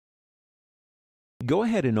Go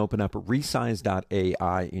ahead and open up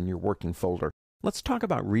resize.ai in your working folder. Let's talk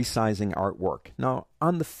about resizing artwork. Now,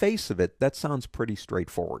 on the face of it, that sounds pretty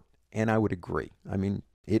straightforward, and I would agree. I mean,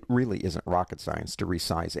 it really isn't rocket science to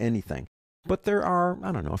resize anything. But there are,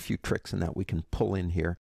 I don't know, a few tricks in that we can pull in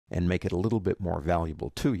here and make it a little bit more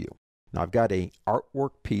valuable to you. Now, I've got a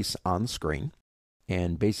artwork piece on the screen,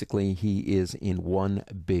 and basically he is in one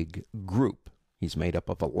big group. He's made up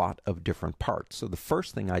of a lot of different parts. So the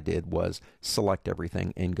first thing I did was select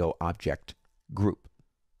everything and go Object, Group.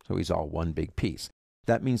 So he's all one big piece.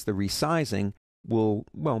 That means the resizing will,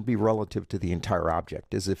 well, be relative to the entire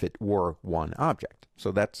object, as if it were one object.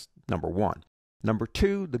 So that's number one. Number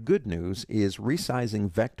two, the good news is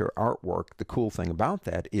resizing vector artwork. The cool thing about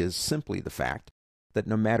that is simply the fact that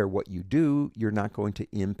no matter what you do, you're not going to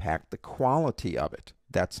impact the quality of it.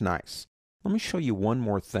 That's nice. Let me show you one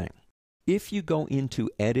more thing. If you go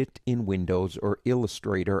into Edit in Windows or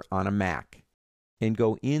Illustrator on a Mac and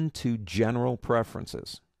go into General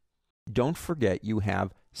Preferences, don't forget you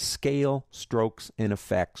have Scale, Strokes, and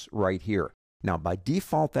Effects right here. Now, by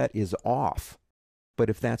default, that is off.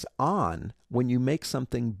 But if that's on, when you make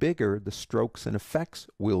something bigger, the strokes and effects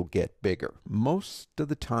will get bigger. Most of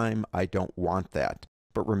the time, I don't want that.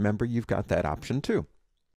 But remember, you've got that option too.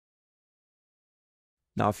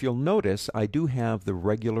 Now, if you'll notice, I do have the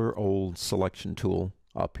regular old selection tool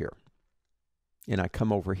up here. And I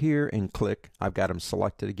come over here and click, I've got them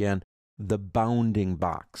selected again, the bounding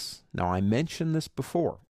box. Now, I mentioned this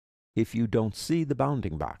before. If you don't see the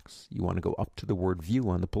bounding box, you want to go up to the word View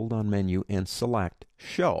on the pull-down menu and select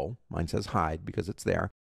Show. Mine says Hide because it's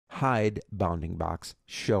there. Hide Bounding Box,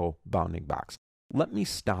 Show Bounding Box. Let me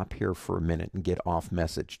stop here for a minute and get off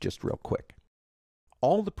message just real quick.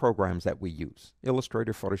 All the programs that we use,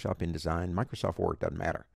 Illustrator, Photoshop, InDesign, Microsoft Word, doesn't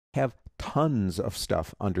matter, have tons of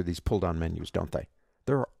stuff under these pull-down menus, don't they?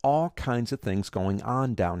 There are all kinds of things going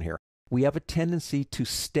on down here. We have a tendency to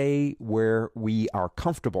stay where we are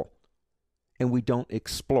comfortable, and we don't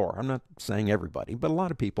explore. I'm not saying everybody, but a lot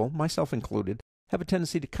of people, myself included, have a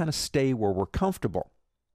tendency to kind of stay where we're comfortable.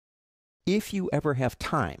 If you ever have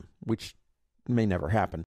time, which may never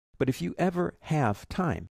happen, but if you ever have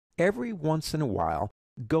time, every once in a while,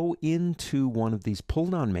 go into one of these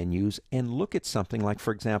pull-down menus and look at something like,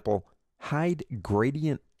 for example, Hide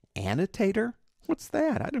Gradient Annotator. What's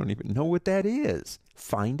that? I don't even know what that is.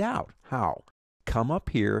 Find out how. Come up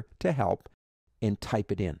here to help and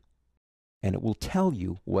type it in. And it will tell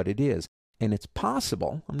you what it is. And it's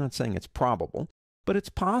possible, I'm not saying it's probable, but it's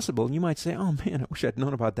possible. You might say, oh man, I wish I'd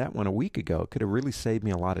known about that one a week ago. It could have really saved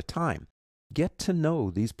me a lot of time. Get to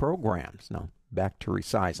know these programs. Now, back to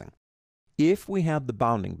resizing. If we have the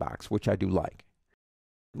bounding box, which I do like,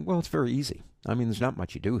 well, it's very easy. I mean, there's not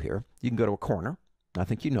much you do here. You can go to a corner. I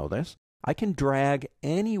think you know this. I can drag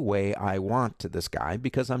any way I want to this guy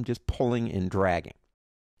because I'm just pulling and dragging.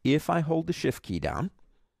 If I hold the Shift key down,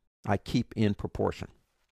 I keep in proportion.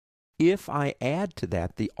 If I add to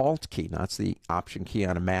that the Alt key, now that's the Option key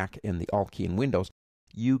on a Mac and the Alt key in Windows,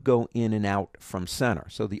 you go in and out from center.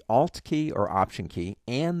 So the Alt key or Option key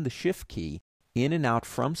and the Shift key in and out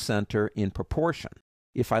from center in proportion.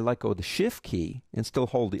 If I let go of the Shift key and still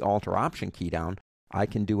hold the Alt or Option key down, I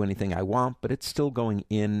can do anything I want, but it's still going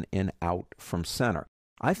in and out from center.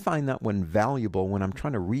 I find that one valuable when I'm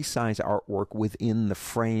trying to resize artwork within the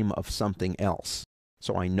frame of something else.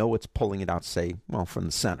 So I know it's pulling it out, say, well, from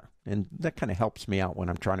the center. And that kind of helps me out when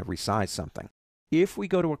I'm trying to resize something. If we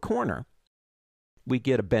go to a corner, we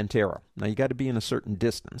get a bent arrow. Now, you got to be in a certain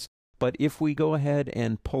distance. But if we go ahead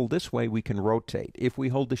and pull this way, we can rotate. If we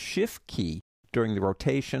hold the Shift key during the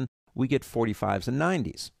rotation, we get 45s and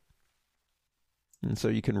 90s. And so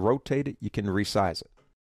you can rotate it, you can resize it.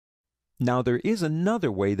 Now, there is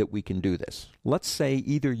another way that we can do this. Let's say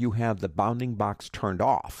either you have the bounding box turned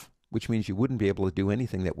off, which means you wouldn't be able to do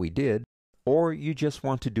anything that we did, or you just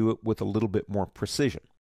want to do it with a little bit more precision.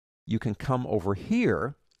 You can come over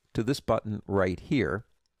here to this button right here,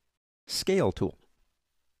 Scale tool.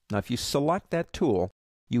 Now, if you select that tool,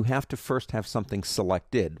 you have to first have something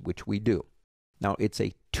selected, which we do. Now, it's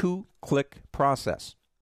a two-click process.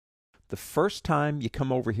 The first time you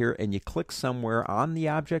come over here and you click somewhere on the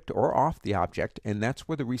object or off the object, and that's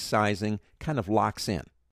where the resizing kind of locks in.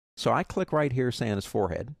 So I click right here, say on his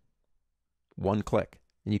forehead, one click,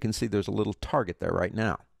 and you can see there's a little target there right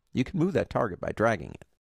now. You can move that target by dragging it.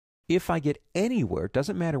 If I get anywhere, it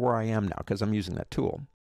doesn't matter where I am now because I'm using that tool.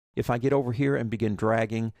 If I get over here and begin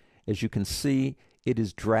dragging, as you can see, it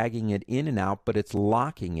is dragging it in and out, but it's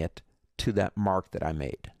locking it to that mark that I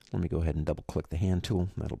made. Let me go ahead and double click the hand tool.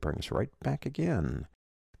 That'll bring us right back again.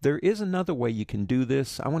 There is another way you can do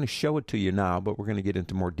this. I want to show it to you now, but we're going to get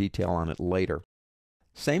into more detail on it later.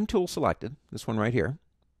 Same tool selected, this one right here.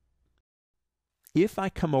 If I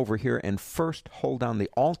come over here and first hold down the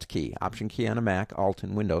Alt key, Option key on a Mac, Alt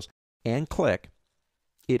in Windows, and click,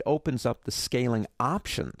 it opens up the scaling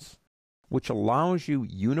options, which allows you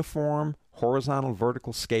uniform, horizontal,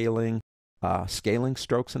 vertical scaling. Scaling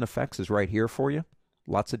strokes and effects is right here for you.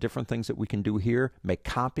 Lots of different things that we can do here. Make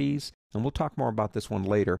copies, and we'll talk more about this one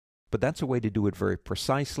later, but that's a way to do it very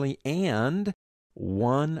precisely. And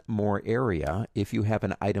one more area, if you have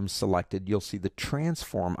an item selected, you'll see the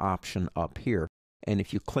transform option up here. And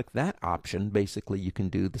if you click that option, basically you can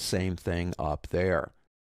do the same thing up there.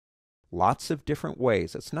 Lots of different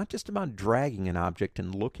ways. It's not just about dragging an object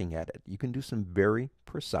and looking at it. You can do some very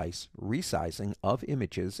precise resizing of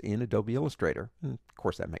images in Adobe Illustrator. And of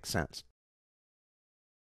course, that makes sense.